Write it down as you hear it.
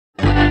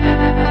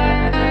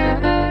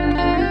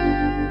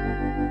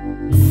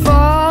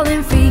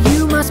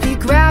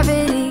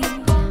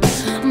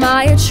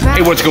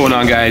Hey, what's going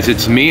on, guys?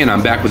 It's me, and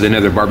I'm back with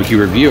another barbecue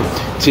review.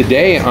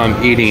 Today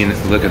I'm eating,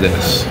 look at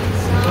this,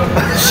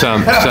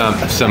 some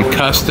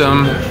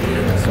custom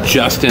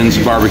Justin's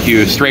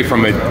barbecue straight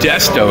from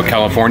Modesto,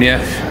 California,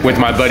 with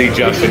my buddy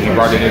Justin. He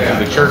brought it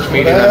into the church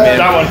meeting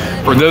I'm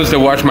in. For those that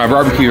watch my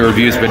barbecue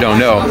reviews but don't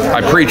know,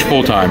 I preach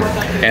full time,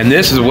 and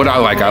this is what I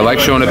like. I like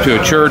showing up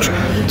to a church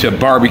to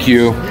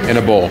barbecue in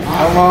a bowl.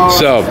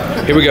 So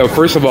here we go.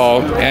 First of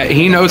all,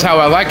 he knows how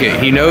I like it.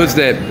 He knows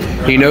that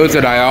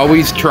I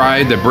always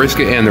try the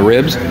brisket and the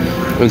ribs,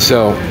 and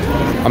so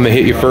I'm gonna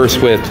hit you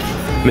first with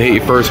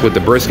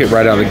the brisket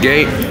right out of the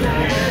gate.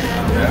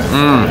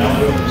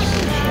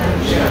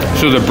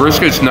 So the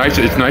brisket's nice.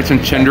 It's nice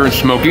and tender and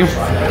smoky.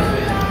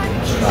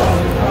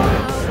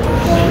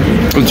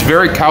 It's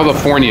very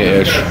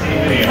California-ish.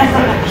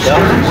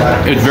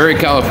 It's very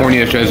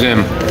California-ish, as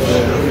in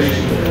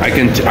I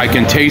can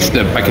taste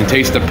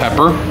the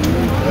pepper.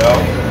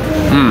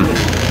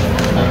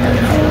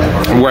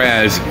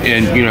 Whereas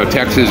in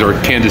Texas or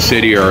Kansas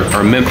City or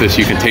Memphis,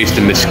 you can taste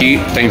the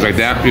mesquite, things like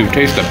that. You can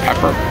taste the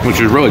pepper, which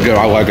is really good.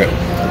 I like it.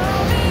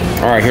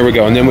 All right, here we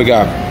go, and then we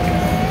got.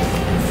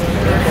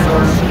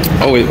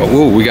 We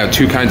got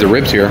two kinds of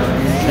ribs here. We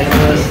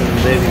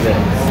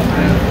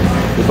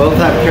both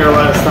have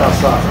Carolina style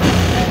sauce.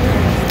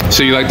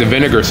 So you like the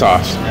vinegar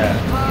sauce? Yeah.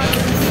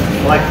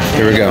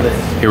 Here we go.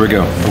 Here we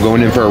go. I'm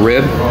going in for a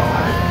rib.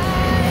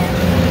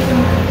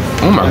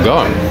 Oh my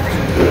God.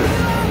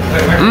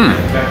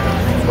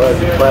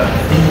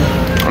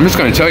 I'm just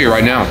going to tell you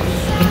right now.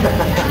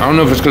 I don't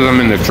know if it's because I'm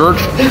in the church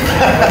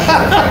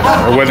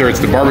or whether it's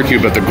the barbecue,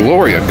 but the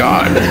glory of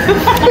God.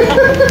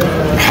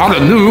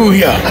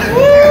 Hallelujah.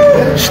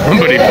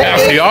 Somebody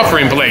pass the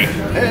offering plate.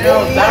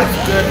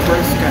 That's good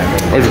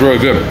brisket. It's really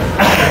good.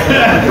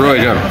 It's really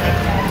good.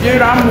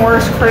 Dude, I'm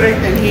worse critic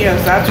than he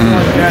is. That's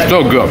really good.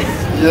 So good.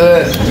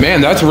 Yes. Man,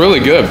 that's really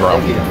good,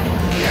 bro.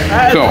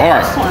 So, all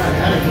right.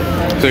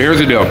 So here's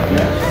the deal.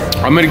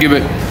 I'm going to give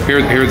it,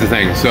 here's the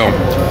thing. So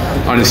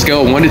on a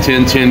scale of 1 to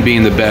 10, 10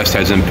 being the best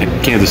as in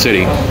Kansas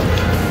City.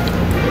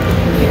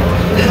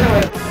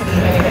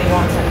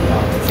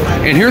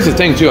 And here's the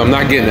thing too, I'm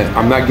not getting it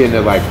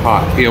like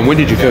hot. When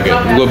did you cook it?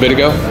 A little bit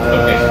ago?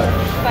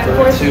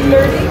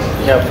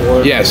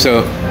 4:30. Yeah,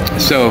 so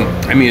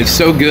I mean, it's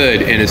so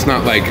good, and it's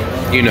not like,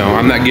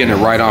 I'm not getting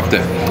it right off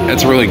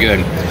that's really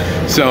good.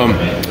 So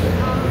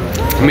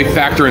let me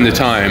factor in the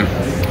time.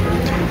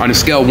 On a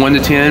scale of 1 to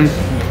 10,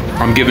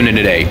 I'm giving it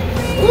an 8.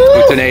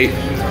 It's an 8.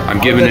 I'm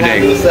giving it an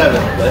 8.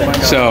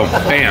 So,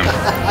 bam.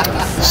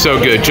 So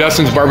good.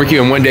 Justin's Barbecue,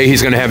 and one day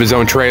he's going to have his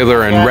own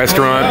trailer and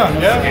restaurant.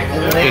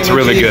 It's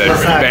really good.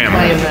 Bam.